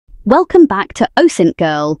Welcome back to Osint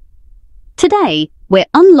Girl. Today, we're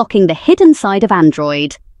unlocking the hidden side of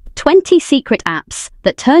Android. 20 secret apps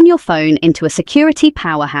that turn your phone into a security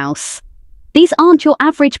powerhouse. These aren't your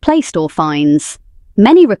average Play Store finds.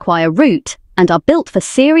 Many require root and are built for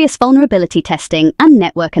serious vulnerability testing and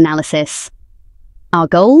network analysis. Our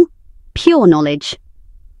goal? Pure knowledge.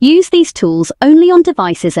 Use these tools only on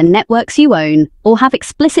devices and networks you own or have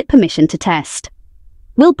explicit permission to test.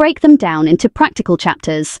 We'll break them down into practical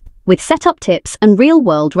chapters with setup tips and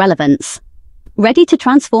real-world relevance. Ready to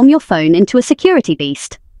transform your phone into a security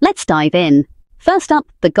beast? Let's dive in. First up,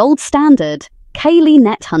 the gold standard, Kali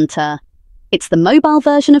NetHunter. It's the mobile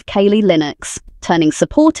version of Kali Linux, turning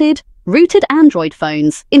supported, rooted Android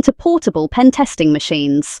phones into portable pen testing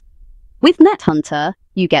machines. With NetHunter,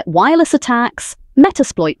 you get wireless attacks,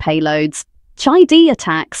 Metasploit payloads, ChID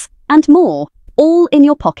attacks, and more, all in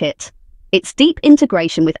your pocket. Its deep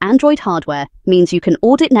integration with Android hardware means you can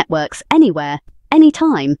audit networks anywhere,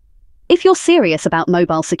 anytime. If you're serious about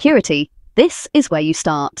mobile security, this is where you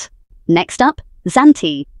start. Next up,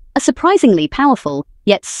 zANTI, a surprisingly powerful,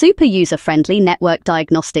 yet super user-friendly network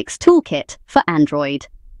diagnostics toolkit for Android.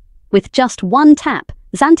 With just one tap,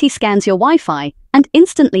 zANTI scans your Wi-Fi and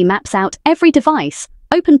instantly maps out every device,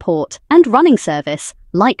 open port, and running service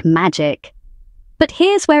like magic. But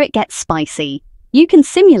here's where it gets spicy. You can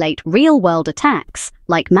simulate real-world attacks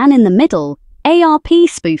like man-in-the-middle, ARP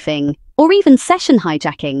spoofing, or even session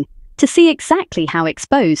hijacking to see exactly how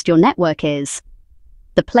exposed your network is.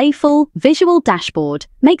 The playful, visual dashboard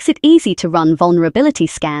makes it easy to run vulnerability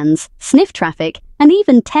scans, sniff traffic, and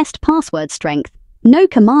even test password strength. No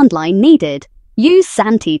command line needed. Use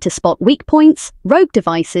zANTI to spot weak points, rogue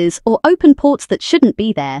devices, or open ports that shouldn't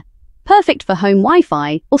be there. Perfect for home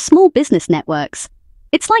Wi-Fi or small business networks.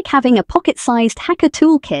 It's like having a pocket-sized hacker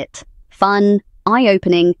toolkit. Fun,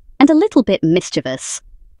 eye-opening, and a little bit mischievous.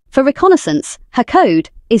 For reconnaissance, chroot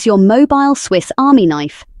is your mobile Swiss Army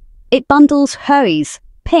knife. It bundles HOEs,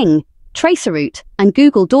 ping, traceroute, and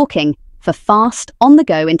Google Dorking for fast,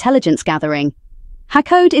 on-the-go intelligence gathering.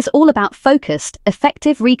 chroot is all about focused,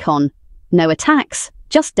 effective recon. No attacks,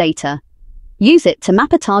 just data. Use it to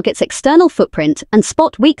map a target's external footprint and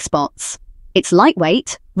spot weak spots. It's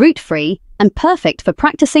lightweight, root-free, and perfect for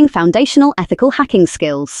practicing foundational ethical hacking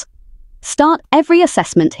skills. Start every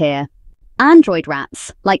assessment here. Android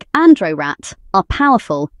rats, like AndroRat, are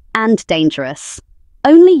powerful and dangerous.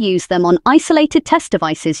 Only use them on isolated test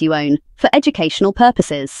devices you own for educational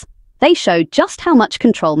purposes. They show just how much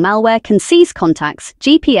control malware can seize contacts,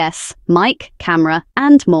 GPS, mic, camera,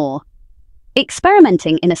 and more.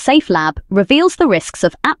 Experimenting in a safe lab reveals the risks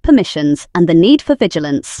of app permissions and the need for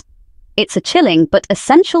vigilance. It's a chilling but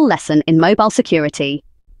essential lesson in mobile security.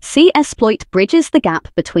 Metasploit bridges the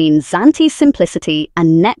gap between zANTI's simplicity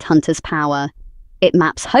and NetHunter's power. It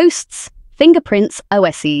maps hosts, fingerprints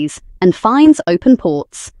OSes, and finds open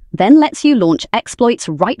ports, then lets you launch exploits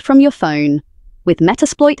right from your phone. With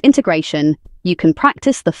Metasploit integration, you can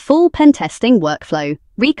practice the full pen testing workflow,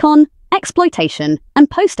 recon, exploitation, and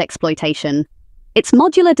post-exploitation. Its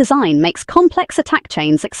modular design makes complex attack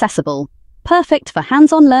chains accessible. Perfect for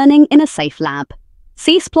hands-on learning in a safe lab.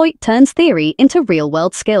 Metasploit turns theory into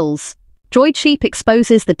real-world skills. DroidSheep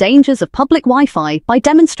exposes the dangers of public Wi-Fi by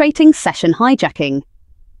demonstrating session hijacking.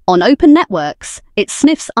 On open networks, it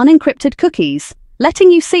sniffs unencrypted cookies, letting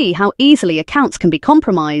you see how easily accounts can be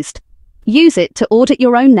compromised. Use it to audit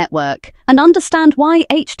your own network and understand why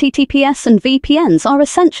HTTPS and VPNs are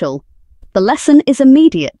essential. The lesson is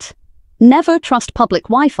immediate. Never trust public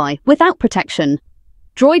Wi-Fi without protection.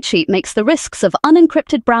 DroidSheep makes the risks of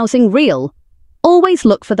unencrypted browsing real. Always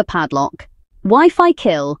look for the padlock. Wi-Fi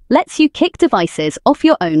Kill lets you kick devices off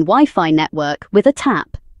your own Wi-Fi network with a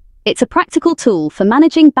tap. It's a practical tool for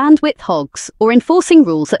managing bandwidth hogs or enforcing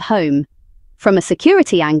rules at home. From a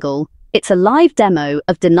security angle, it's a live demo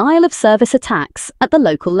of denial-of-service attacks at the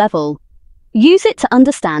local level. Use it to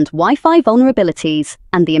understand Wi-Fi vulnerabilities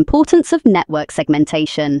and the importance of network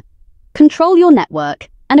segmentation. Control your network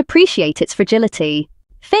and appreciate its fragility.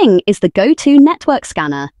 Fing is the go-to network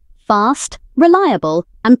scanner, fast, reliable,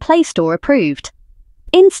 and Play Store approved.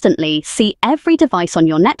 Instantly see every device on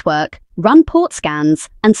your network, run port scans,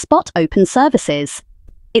 and spot open services.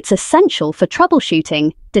 It's essential for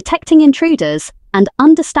troubleshooting, detecting intruders, and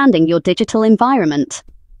understanding your digital environment.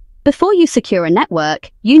 Before you secure a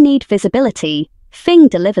network, you need visibility. Fing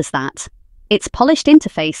delivers that. Its polished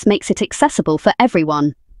interface makes it accessible for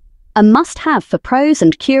everyone. A must-have for pros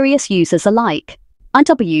and curious users alike.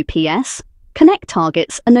 WPS Connect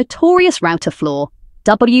targets a notorious router flaw.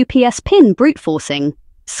 WPS pin brute forcing.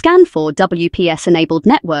 Scan for WPS-enabled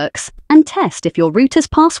networks and test if your router's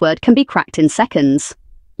password can be cracked in seconds.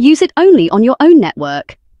 Use it only on your own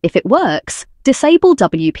network. If it works, disable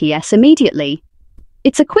WPS immediately.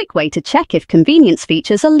 It's a quick way to check if convenience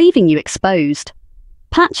features are leaving you exposed.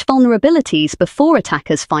 Patch vulnerabilities before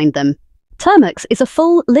attackers find them. Termux is a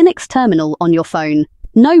full Linux terminal on your phone.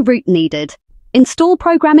 No root needed. Install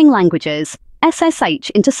programming languages, SSH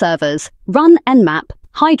into servers, run Nmap,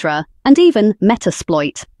 Hydra, and even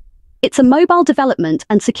Metasploit. It's a mobile development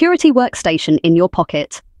and security workstation in your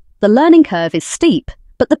pocket. The learning curve is steep,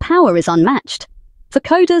 but the power is unmatched. For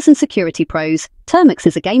coders and security pros, Termux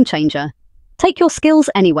is a game changer. Take your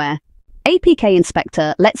skills anywhere. APK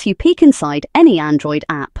Inspector lets you peek inside any Android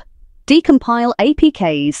app. Decompile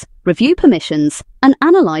APKs, review permissions, and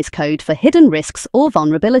analyze code for hidden risks or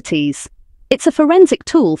vulnerabilities. It's a forensic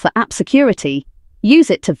tool for app security.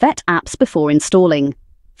 Use it to vet apps before installing.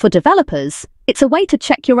 For developers, it's a way to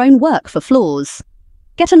check your own work for flaws.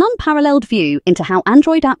 Get an unparalleled view into how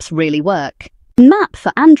Android apps really work. Map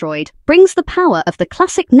for Android brings the power of the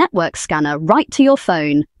classic network scanner right to your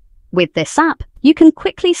phone. With this app, you can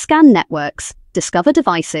quickly scan networks, discover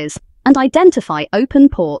devices, and identify open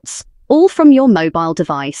ports, all from your mobile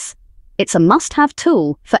device. It's a must-have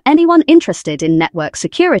tool for anyone interested in network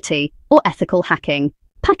security or ethical hacking.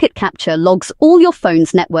 Packet Capture logs all your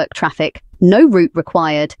phone's network traffic, no root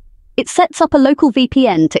required. It sets up a local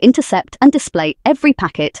VPN to intercept and display every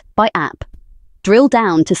packet by app. Drill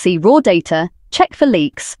down to see raw data, check for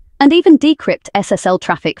leaks, and even decrypt SSL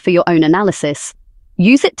traffic for your own analysis.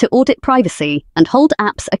 Use it to audit privacy and hold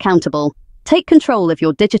apps accountable. Take control of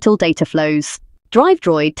your digital data flows.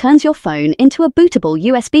 DriveDroid turns your phone into a bootable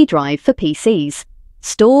USB drive for PCs.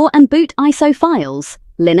 Store and boot ISO files,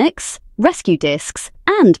 Linux, rescue disks,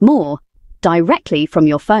 and more, directly from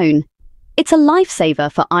your phone. It's a lifesaver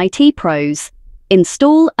for IT pros.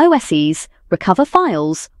 Install OSes, recover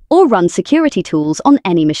files, or run security tools on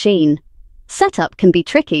any machine. Setup can be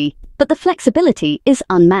tricky, but the flexibility is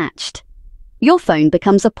unmatched. Your phone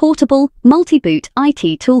becomes a portable, multi-boot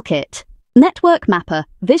IT toolkit. Network Mapper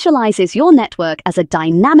visualizes your network as a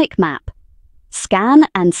dynamic map. Scan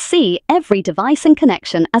and see every device and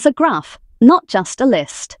connection as a graph, not just a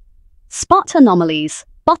list. Spot anomalies,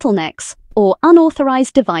 bottlenecks, or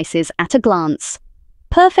unauthorized devices at a glance.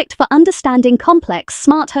 Perfect for understanding complex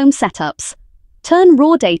smart home setups. Turn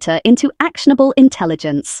raw data into actionable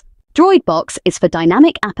intelligence. DroidBox is for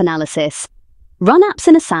dynamic app analysis. Run apps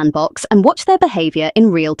in a sandbox and watch their behavior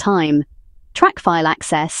in real time. Track file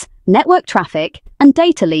access, network traffic, and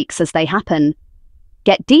data leaks as they happen.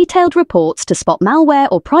 Get detailed reports to spot malware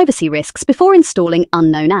or privacy risks before installing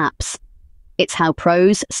unknown apps. It's how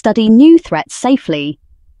pros study new threats safely.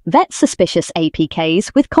 Vet suspicious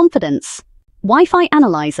APKs with confidence. Wi-Fi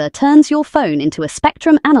Analyzer turns your phone into a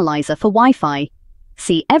spectrum analyzer for Wi-Fi.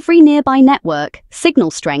 See every nearby network, signal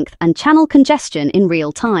strength, and channel congestion in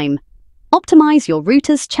real time. Optimize your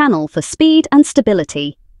router's channel for speed and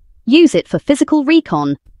stability. Use it for physical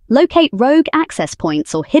recon. Locate rogue access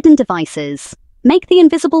points or hidden devices. Make the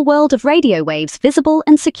invisible world of radio waves visible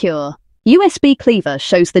and secure. USB Cleaver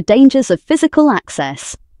shows the dangers of physical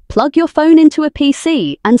access. Plug your phone into a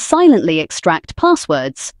PC and silently extract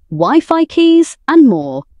passwords, Wi-Fi keys, and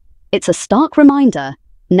more. It's a stark reminder: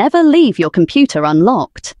 never leave your computer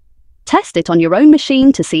unlocked. Test it on your own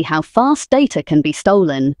machine to see how fast data can be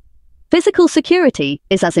stolen. Physical security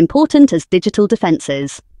is as important as digital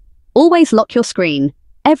defenses. Always lock your screen,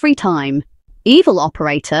 every time. Evil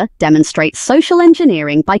Operator demonstrates social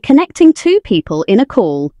engineering by connecting two people in a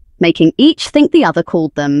call, making each think the other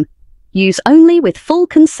called them. Use only with full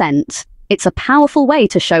consent. It's a powerful way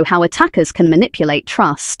to show how attackers can manipulate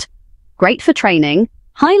trust. Great for training.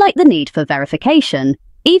 Highlight the need for verification,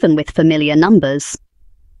 even with familiar numbers.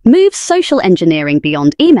 Move social engineering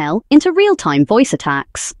beyond email into real-time voice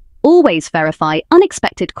attacks. Always verify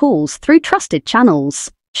unexpected calls through trusted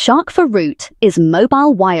channels. Shark for Root is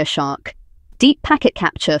Mobile Wireshark. Deep packet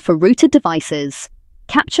capture for rooted devices.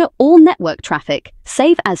 Capture all network traffic,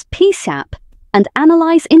 save as PSAP, and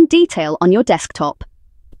analyze in detail on your desktop.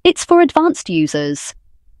 It's for advanced users.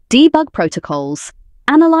 Debug protocols.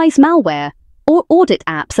 Analyze malware or audit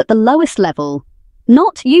apps at the lowest level.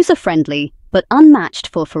 Not user-friendly, but unmatched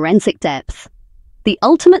for forensic depth. The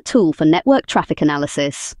ultimate tool for network traffic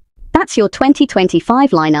analysis. That's your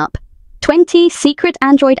 2025 lineup. 20 secret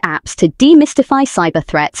Android apps to demystify cyber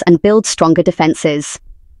threats and build stronger defenses.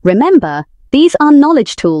 Remember, these are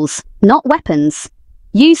knowledge tools, not weapons.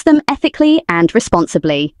 Use them ethically and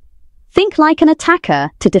responsibly. Think like an attacker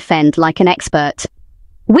to defend like an expert.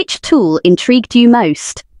 Which tool intrigued you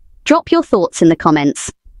most? Drop your thoughts in the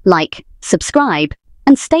comments. Like, subscribe,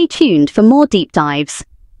 and stay tuned for more deep dives.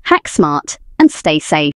 Hack smart and stay safe.